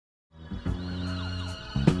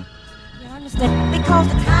Because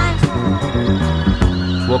the times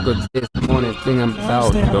Woke up this morning thinking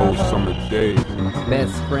about Those summer days.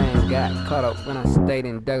 best friend got caught up when I stayed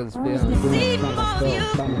in Douglasville. Doing trying to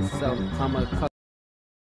go by myself. I'm a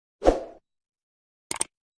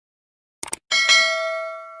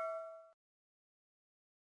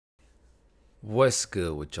What's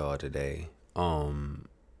good with y'all today?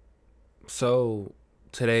 So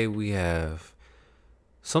today we have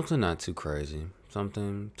something not too crazy.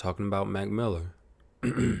 Something talking about Mac Miller.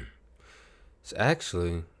 It's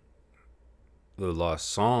actually the lost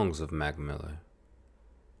songs of Mac Miller.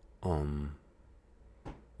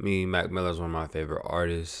 Mac Miller's one of my favorite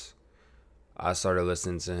artists. I started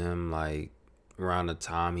listening to him like around the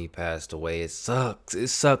time he passed away. It sucks. It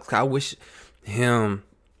sucks. I wish him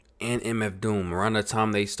and MF Doom around the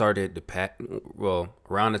time they started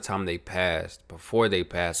around the time they passed, before they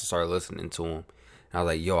passed, I started listening to him. And I was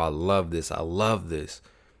like, yo, I love this. I love this.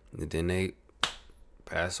 And then they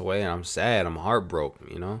passed away and I'm sad. I'm heartbroken,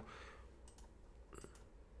 you know?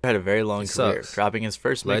 Had a very long career, Sucks. dropping his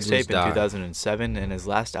first Legends mixtape in die. 2007 and his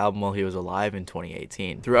last album while he was alive in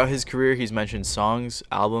 2018. Throughout his career, he's mentioned songs,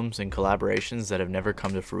 albums, and collaborations that have never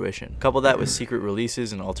come to fruition. Couple that with secret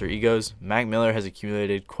releases and alter egos, Mac Miller has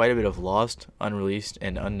accumulated quite a bit of lost, unreleased,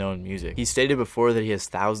 and unknown music. He stated before that he has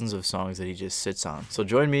thousands of songs that he just sits on. So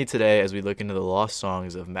join me today as we look into the lost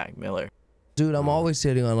songs of Mac Miller. Dude, I'm always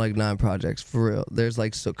sitting on like 9 projects for real. There's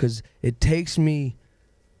like because it takes me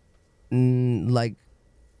like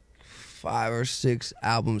 5 or 6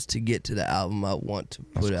 albums to get to the album I want to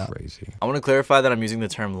put out. Crazy. I want to clarify that I'm using the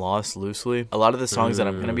term lost loosely. A lot of the songs that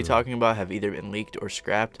I'm going to be talking about have either been leaked or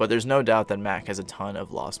scrapped, but there's no doubt that Mac has a ton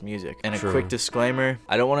of lost music. And a True. quick disclaimer,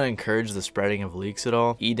 I don't want to encourage the spreading of leaks at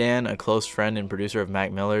all. Edan, a close friend and producer of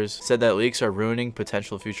Mac Miller's, said that leaks are ruining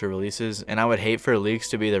potential future releases, and I would hate for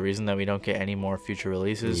leaks to be the reason that we don't get any more future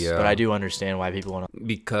releases, Yeah. but I do understand why people want to.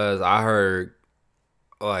 Because I heard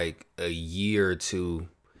like a year or two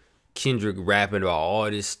Kendrick rapping about all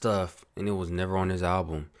this stuff and it was never on his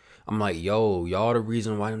album. I'm like, yo, y'all the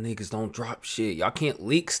reason why them niggas don't drop shit. Y'all can't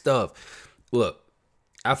leak stuff. Look,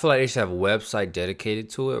 I feel like they should have a website dedicated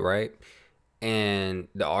to it, right? And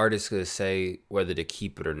the artist could say whether to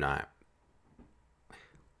keep it or not.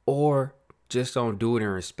 Or just don't do it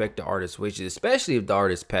and respect the artist's wishes, especially if the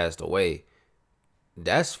artist passed away.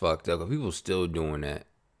 That's fucked up. 'Cause people still doing that.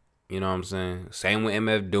 You know what I'm saying? Same with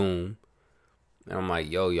MF Doom. And I'm like,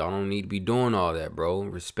 yo, y'all don't need to be doing all that, bro.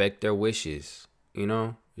 Respect their wishes, you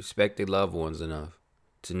know? Respect their loved ones enough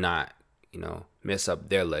to not, mess up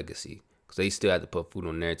their legacy. Because they still have to put food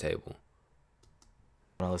on their table.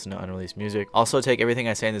 Listen to unreleased music. Also, take everything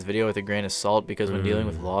I say in this video with a grain of salt, because when dealing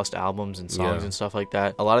with lost albums and songs Yeah. and stuff like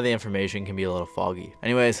that, a lot of the information can be a little foggy.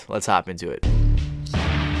 Anyways, let's hop into it.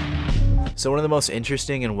 So one of the most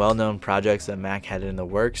interesting and well-known projects that Mac had in the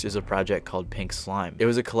works is a project called Pink Slime. It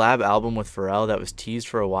was a collab album with Pharrell that was teased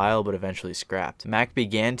for a while but eventually scrapped. Mac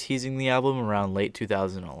began teasing the album around late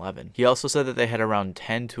 2011. He also said that they had around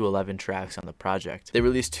 10 to 11 tracks on the project. They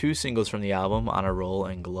released 2 singles from the album, On a Roll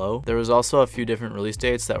and Glow. There was also a few different release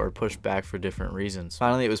dates that were pushed back for different reasons.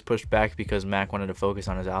 Finally, it was pushed back because Mac wanted to focus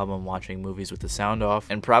on his album watching movies with the sound off,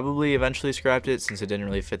 and probably eventually scrapped it since it didn't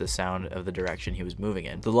really fit the sound of the direction he was moving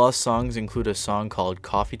in. The lost songs include a song called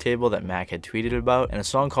Coffee Table that Mac had tweeted about, and a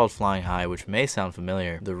song called Flying High, which may sound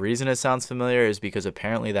familiar. The reason it sounds familiar is because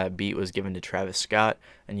apparently that beat was given to Travis Scott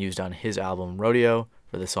and used on his album Rodeo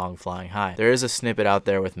for the song Flying High. There is a snippet out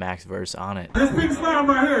there with Mac's verse on it. This big slam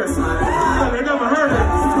right here. They never heard it.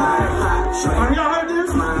 Y'all heard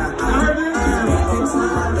this? Y'all heard this?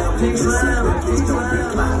 Big slam. Big slam.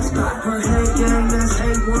 Her head gang, that's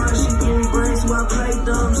A1. She embrace my play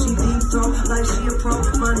dumb. She deep throw like she a pro.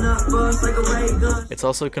 My nut bust like a ray gun. It's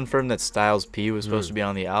also confirmed that Styles P was supposed to be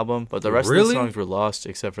on the album, but the rest of the Really? songs were lost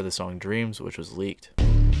except for the song Dreams, which was leaked.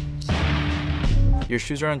 Your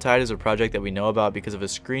Shoes Are Untied is a project that we know about because of a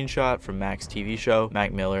screenshot from Mac's TV show,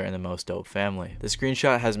 Mac Miller and the Most Dope Family. The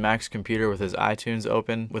screenshot has Mac's computer with his iTunes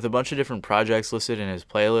open, with a bunch of different projects listed in his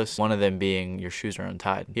playlist, one of them being Your Shoes Are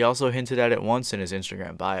Untied. He also hinted at it once in his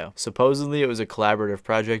Instagram bio. Supposedly, it was a collaborative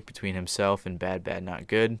project between himself and Bad Bad Not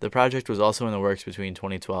Good. The project was also in the works between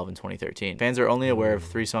 2012 and 2013. Fans are only aware of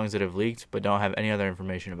 3 songs that have leaked, but don't have any other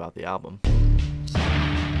information about the album.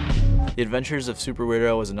 The Adventures of Super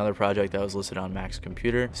Weirdo was another project that was listed on Mac's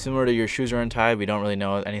computer. Similar to Your Shoes Are Untied, we don't really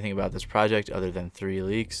know anything about this project other than 3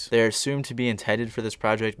 leaks. They are assumed to be intended for this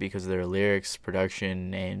project because of their lyrics,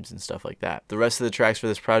 production, names, and stuff like that. The rest of the tracks for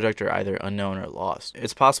this project are either unknown or lost.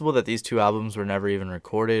 It's possible that these 2 albums were never even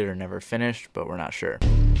recorded or never finished, but we're not sure.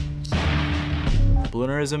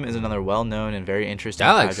 Bloonerism is another well-known and very interesting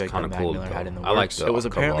That looks project that kinda Mac cool, Miller had in the though. works. I like the It was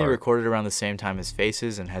cover apparently art. recorded around the same time as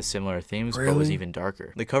Faces and has similar themes, but was Really? even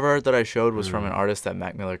darker. The cover art that I showed was from an artist that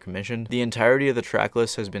Mac Miller commissioned. The entirety of the track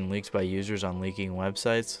list has been leaked by users on leaking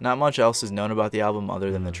websites. Not much else is known about the album other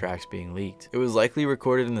than the tracks being leaked. It was likely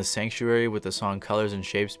recorded in the Sanctuary, with the song Colors and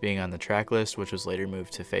Shapes being on the track list, which was later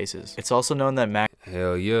moved to Faces. It's also known that Mac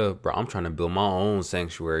Hell yeah, bro. I'm trying to build my own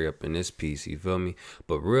sanctuary up in this piece, you feel me?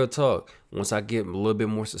 But real talk, once I get a little bit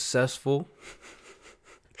more successful,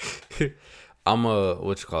 I'm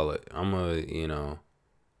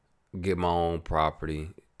get my own property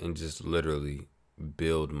and just literally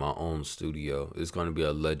build my own studio. It's gonna be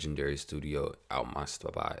a legendary studio out my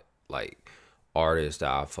spot. Like artists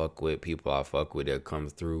that I fuck with, people I fuck with that come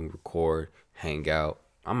through, record, hang out.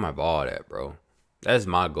 I'm have all that, bro. That's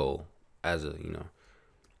my goal as a, Mac's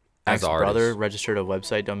as an brother artist. registered a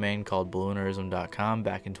website domain called Balloonerism.com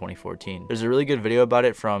back in 2014. There's a really good video about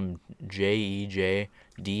it from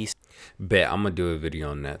JEJD71, Bet I'm gonna do a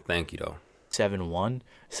video on that. Thank you though.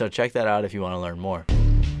 so check that out if you want to learn more.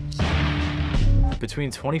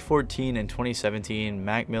 Between 2014 and 2017,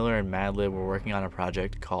 Mac Miller and Madlib were working on a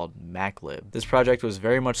project called Maclib. This project was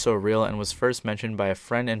very much so real and was first mentioned by a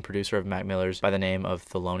friend and producer of Mac Miller's by the name of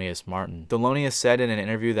Thelonious Martin. Thelonious said in an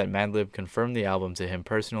interview that Madlib confirmed the album to him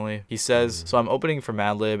personally. He says, "So I'm opening for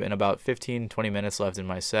Madlib and about 15-20 minutes left in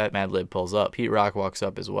my set. Madlib pulls up. Pete Rock walks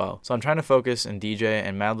up as well. So I'm trying to focus and DJ,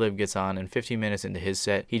 and Madlib gets on, and 15 minutes into his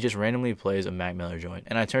set, he just randomly plays a Mac Miller joint.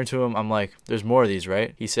 And I turn to him, I'm like, there's more of these,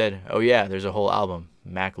 right? He said, oh yeah, there's a whole album.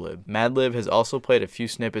 Maclib. Madlib has also played a few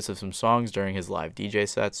snippets of some songs during his live DJ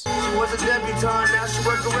sets. She was a debutante, now she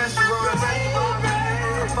work a restaurant.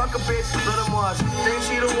 Fuck a bitch, let him watch. Think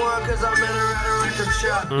she the one, cause I met her at a record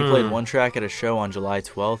shop. He played one track at a show on July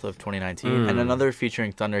 12th of 2019 and another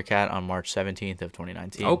featuring Thundercat on March 17th of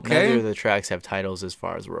 2019. Okay. Neither of the tracks have titles as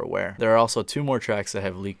far as we're aware. There are also 2 more tracks that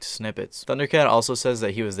have leaked snippets. Thundercat also says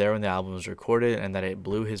that he was there when the album was recorded and that it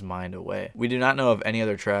blew his mind away. We do not know of any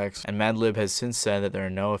other tracks, and Madlib has since said that there are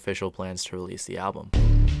no official plans to release the album.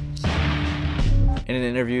 In an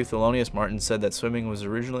interview, Thelonious Martin said that Swimming was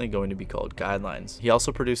originally going to be called Guidelines. He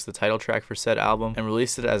also produced the title track for said album and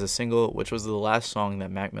released it as a single, which was the last song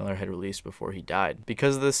that Mac Miller had released before he died.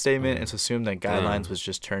 Because of this statement, it's assumed that Guidelines was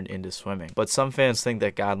just turned into Swimming. But some fans think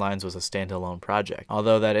that Guidelines was a standalone project,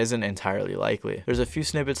 although that isn't entirely likely. There's a few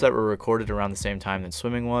snippets that were recorded around the same time that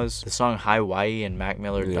Swimming was. The song Hawaii and Mac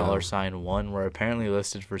Miller $1 were apparently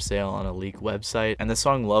listed for sale on a leaked website, and the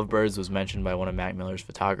song Lovebirds was mentioned by one of Mac Miller's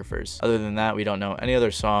photographers. Other than that, we don't know any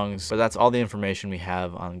other songs, but that's all the information we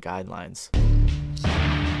have on Guidelines.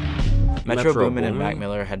 Metro Boomin and Mac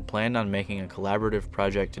Miller had planned on making a collaborative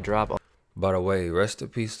project to drop. By the way, rest in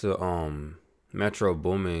peace to Metro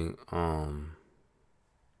Boomin mom.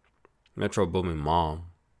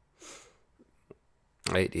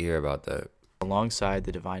 I hate to hear about that. Alongside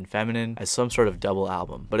The Divine Feminine as some sort of double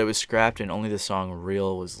album, but it was scrapped and only the song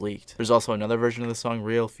Real was leaked. There's also another version of the song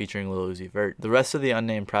Real featuring Lil Uzi Vert. The rest of the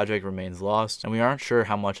unnamed project remains lost, and we aren't sure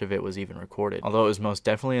how much of it was even recorded, although it was most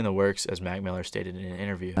definitely in the works, as Mac Miller stated in an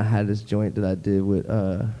interview. I had this joint that I did with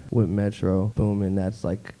Metro Boomin. That's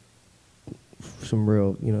like some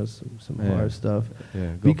real, some hard stuff.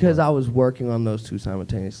 Yeah, Because I was working on those 2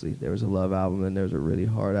 simultaneously. There was a love album and there was a really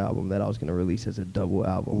hard album that I was going to release as a double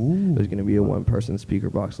album. It was going to be a 1-person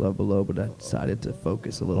speaker box, Love Below, but I decided to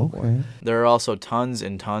focus a little more. There are also tons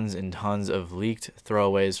and tons and tons of leaked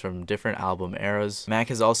throwaways from different album eras. Mac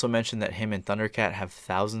has also mentioned that him and Thundercat have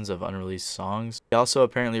thousands of unreleased songs. He also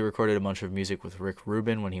apparently recorded a bunch of music with Rick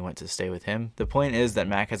Rubin when he went to stay with him. The point is that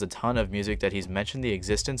Mac has a ton of music that he's mentioned the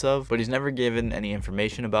existence of, but he's never given any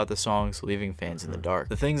information about the songs, leaving fans in the dark.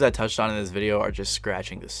 The things I touched on in this video are just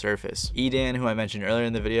scratching the surface. Edan, who I mentioned earlier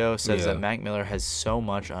in the video, says that Mac Miller has so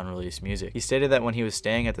much unreleased music. He stated that when he was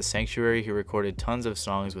staying at the Sanctuary, he recorded tons of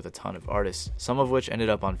songs with a ton of artists, some of which ended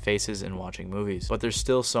up on Faces and Watching Movies. But there's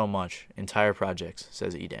still so much, entire projects,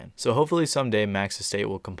 says Edan. So hopefully someday Mac's estate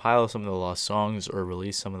will compile some of the lost songs or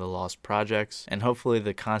release some of the lost projects, and hopefully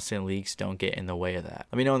the constant leaks don't get in the way of that.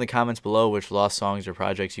 Let me know in the comments below which lost songs or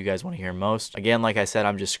projects you guys want to hear most. Again, like I said,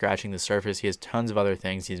 I'm just scratching the surface. He has tons of other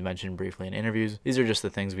things he's mentioned briefly in interviews. These are just the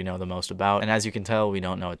things we know the most about, and as you can tell, we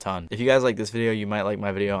don't know a ton. If you guys like this video, you might like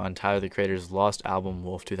my video on Tyler the Creator's lost album,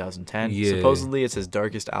 Wolf 2010. Yeah. Supposedly, it's his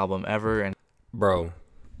darkest album ever, and Bro,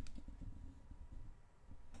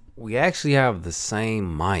 we actually have the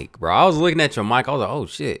same mic, bro. I was looking at your mic. I was like, oh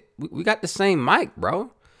shit, we got the same mic,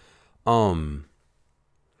 bro.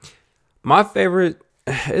 My favorite,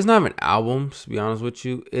 it's not even albums, to be honest with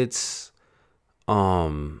you. It's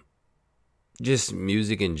just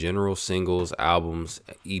music in general, singles, albums,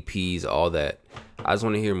 EPs, all that. I just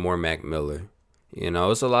want to hear more Mac Miller. You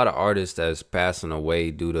know, it's a lot of artists that's passing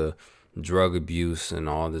away due to drug abuse and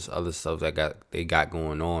all this other stuff that they got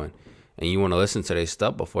going on. And you want to listen to their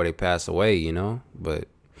stuff before they pass away, you know? But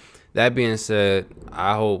that being said,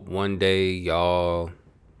 I hope one day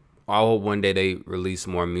they release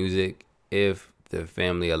more music if the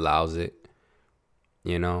family allows it,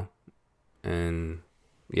 you know? And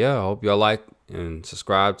yeah, I hope y'all like and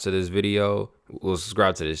subscribe to this video. Well,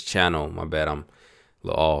 subscribe to this channel. My bad, I'm a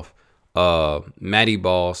little off. Matty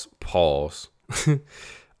Boss, pause.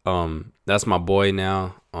 That's my boy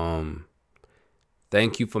now.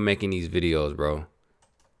 Thank you for making these videos, bro.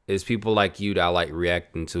 It's people like you that I like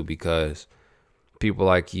reacting to, because people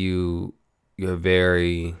like you, you're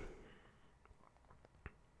very,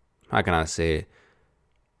 how can I say it?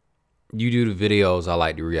 You do the videos I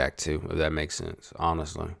like to react to, if that makes sense,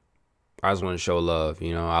 honestly. I just want to show love,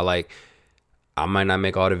 you know. I might not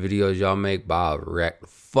make all the videos y'all make, but I'll react the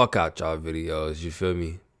fuck out y'all videos, you feel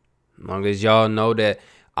me? As long as y'all know that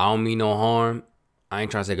I don't mean no harm, I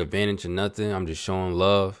ain't trying to take advantage of nothing. I'm just showing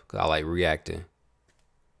love because I like reacting.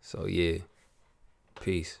 So yeah,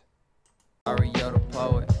 peace. Mario the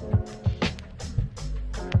poet.